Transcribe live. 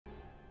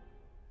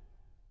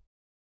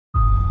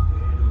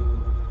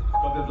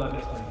Good luck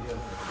next time.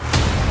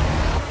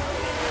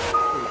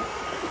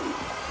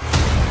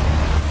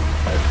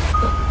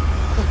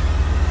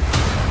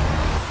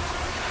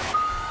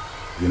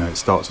 You know, it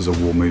starts as a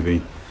war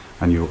movie,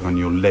 and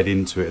you're led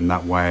into it in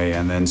that way,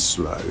 and then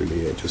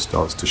slowly it just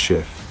starts to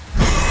shift.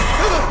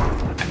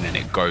 And then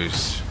it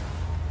goes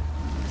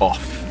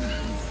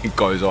off. It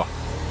goes off.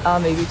 Our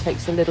movie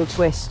takes a little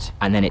twist.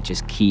 And then it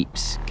just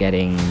keeps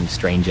getting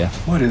stranger.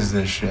 What is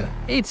this shit?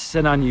 It's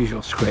an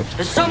unusual script.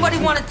 Does somebody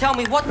want to tell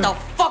me what the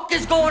fuck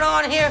is going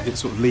on here? It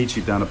sort of leads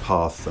you down a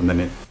path, and then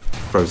it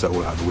throws that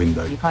all out the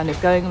window. You're kind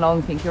of going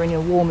along, think you're in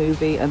your war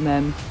movie, and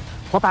then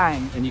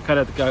bang. And you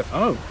kind of go,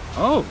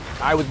 oh.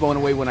 I was blown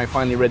away when I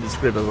finally read the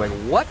script. I was like,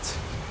 what?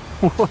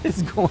 What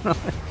is going on?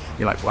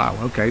 You're like, wow,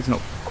 okay, it's not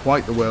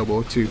quite the World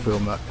War II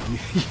film that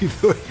you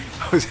thought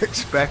I was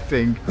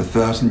expecting. The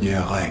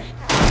 1,000-year Reich.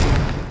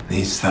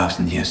 These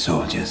 1,000-year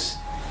soldiers.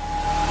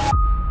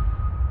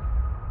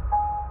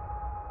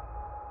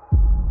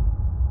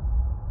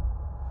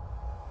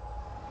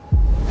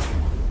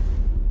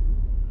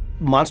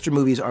 Monster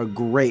movies are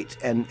great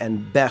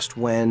and best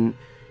when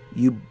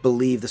you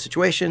believe the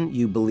situation,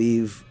 you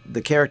believe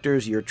the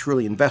characters, you're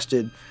truly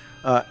invested,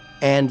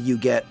 and you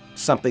get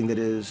something that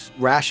is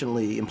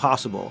rationally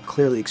impossible,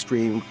 clearly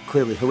extreme,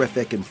 clearly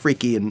horrific and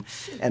freaky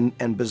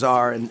and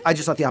bizarre. And I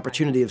just thought the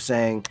opportunity of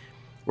saying,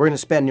 we're going to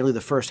spend nearly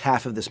the first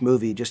half of this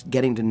movie just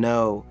getting to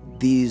know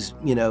these,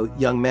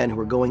 young men who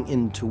are going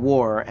into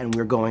war, and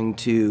we're going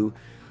to,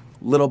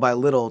 little by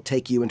little,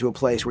 take you into a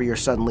place where you're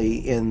suddenly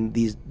in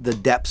the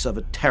depths of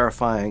a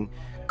terrifying,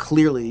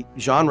 clearly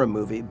genre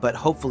movie, but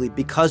hopefully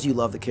because you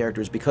love the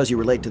characters, because you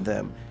relate to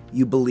them,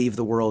 you believe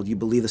the world, you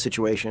believe the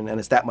situation, and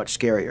it's that much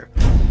scarier.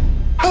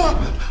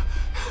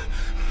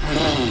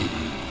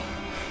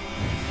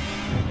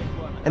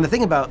 And the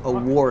thing about a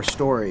war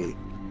story,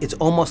 it's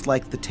almost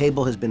like the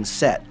table has been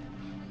set.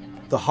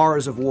 The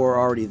horrors of war are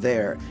already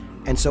there.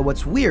 And so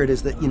what's weird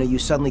is that, you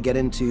suddenly get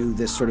into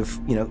this sort of,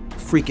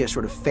 freakish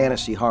sort of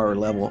fantasy horror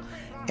level,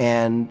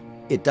 and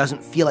it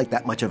doesn't feel like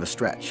that much of a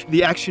stretch.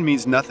 The action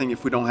means nothing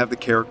if we don't have the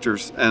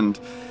characters and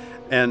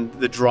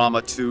the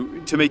drama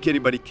to make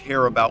anybody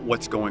care about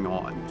what's going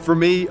on. For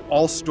me,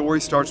 all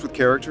story starts with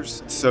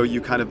characters, so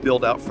you kind of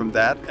build out from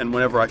that. And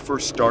whenever I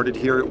first started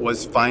here, it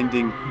was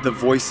finding the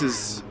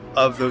voices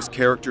of those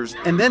characters.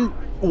 And then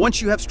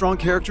once you have strong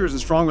characters and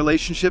strong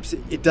relationships,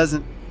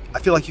 I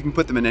feel like you can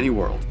put them in any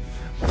world.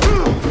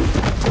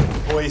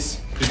 Boys,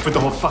 just put the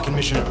whole fucking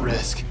mission at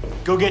risk.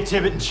 Go get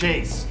Tibbet and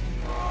Chase.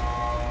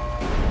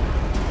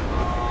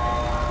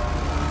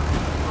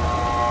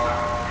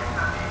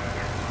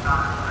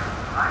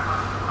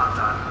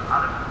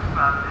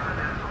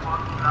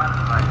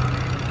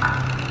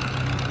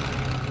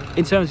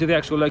 In terms of the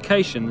actual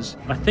locations,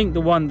 I think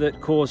the one that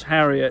caused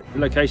Harriet, the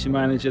location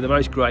manager, the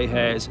most grey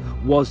hairs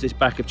was this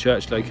back of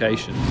church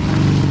location.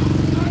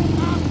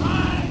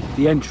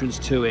 The entrance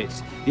to it,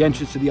 the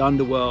entrance to the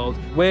underworld.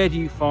 Where do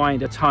you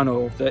find a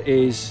tunnel that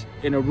is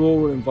in a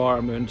rural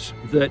environment,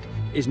 that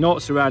is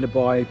not surrounded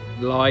by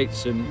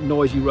lights and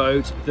noisy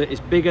roads, that is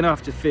big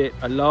enough to fit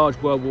a large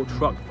World War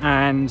truck?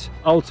 And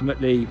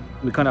ultimately,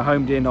 we kind of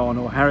homed in on,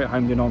 or Harriet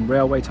homed in on,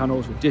 railway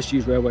tunnels or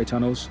disused railway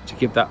tunnels to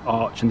give that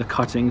arch and the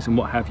cuttings and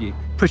what have you.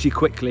 Pretty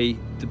quickly,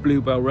 the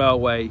Bluebell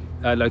Railway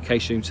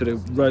location sort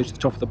of rose to the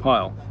top of the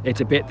pile.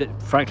 It's a bit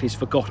that frankly is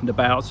forgotten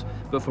about,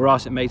 but for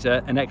us it made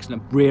an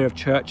excellent rear of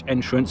church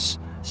entrance,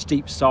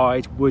 steep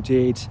side,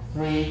 wooded.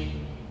 3,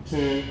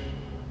 2,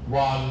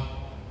 1.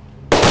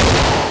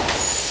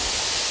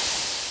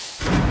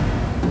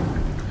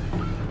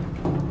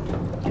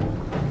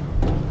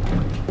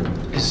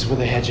 This is where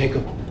they had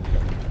Jacob.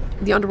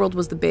 The underworld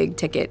was the big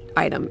ticket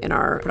item in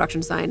our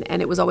production design,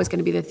 and it was always going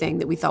to be the thing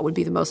that we thought would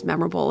be the most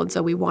memorable, and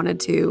so we wanted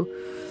to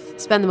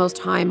spend the most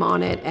time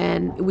on it,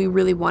 and we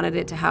really wanted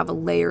it to have a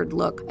layered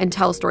look and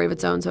tell a story of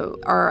its own. So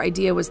our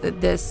idea was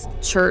that this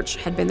church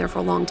had been there for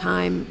a long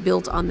time,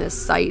 built on this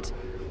site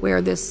where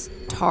this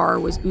tar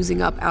was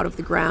oozing up out of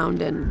the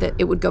ground, and that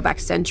it would go back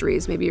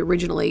centuries. Maybe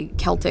originally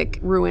Celtic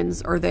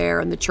ruins are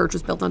there, and the church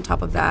was built on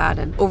top of that,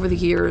 and over the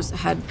years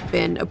had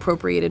been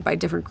appropriated by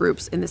different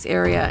groups in this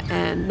area.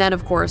 And then,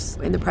 of course,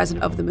 in the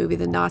present of the movie,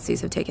 the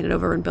Nazis have taken it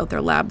over and built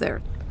their lab there.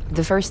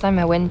 The first time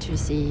I went to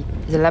see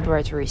the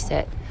laboratory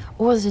set,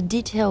 all the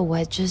detail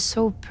was just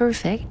so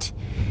perfect.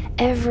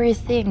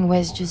 Everything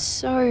was just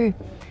so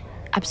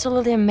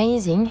absolutely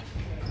amazing.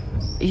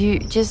 You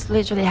just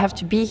literally have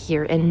to be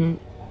here and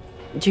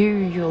do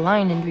your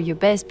line and do your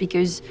best,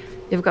 because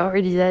you've got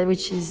already that,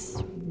 which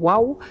is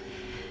wow.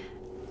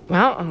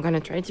 Well, I'm gonna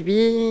try to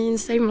be in the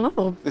same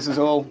level. This is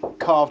all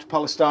carved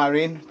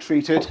polystyrene,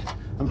 treated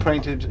and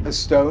painted as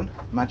stone.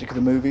 Magic of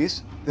the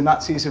movies. The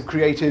Nazis have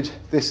created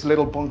this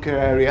little bunker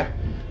area.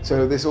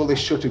 So all this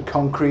shuttered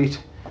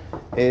concrete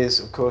is,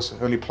 of course,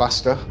 only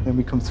plaster. Then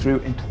we come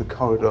through into the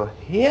corridor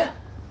here,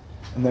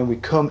 and then we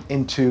come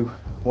into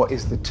what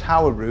is the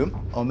tower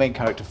room. Our main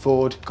character,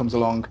 Ford, comes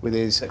along with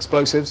his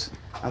explosives,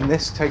 and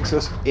this takes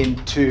us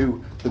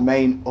into the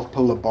main upper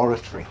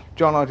laboratory.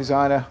 John, our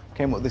designer,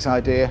 came up with this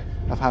idea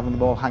of having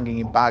them all hanging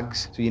in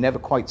bags, so you never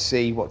quite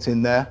see what's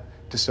in there,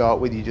 To start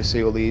with, you just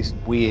see all these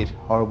weird,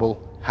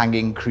 horrible,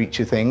 hanging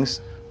creature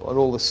things. But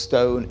all the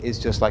stone is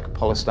just like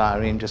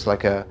polystyrene, just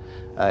like a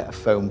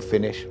foam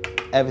finish.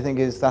 Everything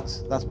is,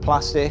 that's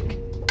plastic.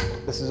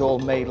 This is all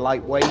made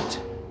lightweight,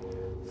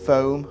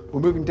 foam.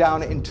 We're moving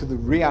down into the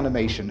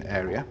reanimation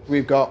area.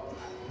 We've got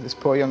this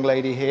poor young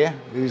lady here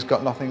who's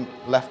got nothing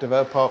left of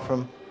her apart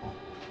from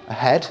a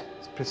head.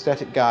 These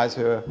prosthetic guys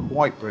who are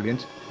quite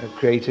brilliant have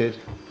created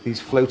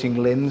these floating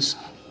limbs,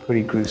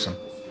 pretty gruesome.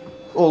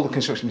 All the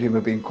construction team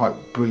have been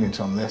quite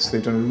brilliant on this.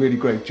 They've done a really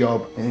great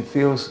job and it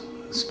feels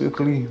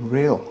spookily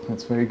real.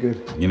 That's very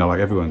good. You know, like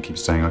everyone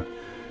keeps saying,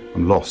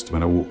 I'm lost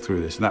when I walk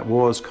through this. And that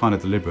was kind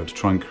of deliberate, to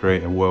try and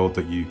create a world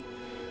that you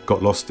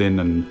got lost in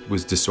and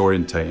was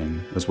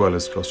disorientating as well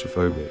as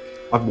claustrophobic.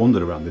 I've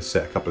wandered around this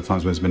set a couple of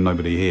times when there's been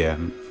nobody here.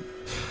 And,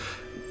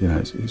 you know,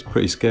 it's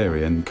pretty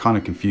scary and kind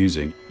of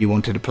confusing. You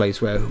wanted a place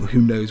where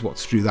who knows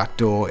what's through that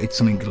door. It's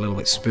something a little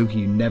bit spooky.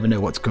 You never know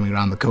what's coming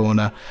around the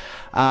corner.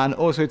 And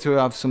also to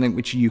have something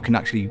which you can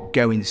actually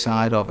go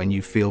inside of and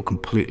you feel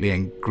completely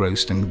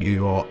engrossed and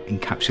you are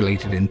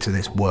encapsulated into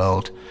this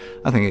world.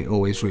 I think it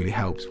always really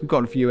helps. We've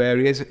got a few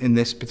areas in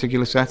this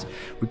particular set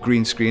with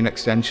green screen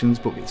extensions,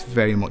 but it's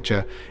very much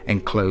a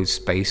enclosed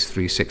space,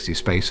 360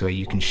 space, where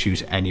you can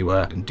shoot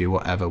anywhere and do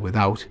whatever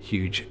without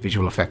huge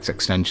visual effects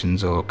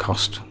extensions or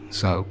cost.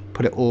 So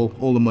put it all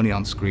the money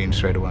on screen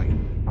straight away.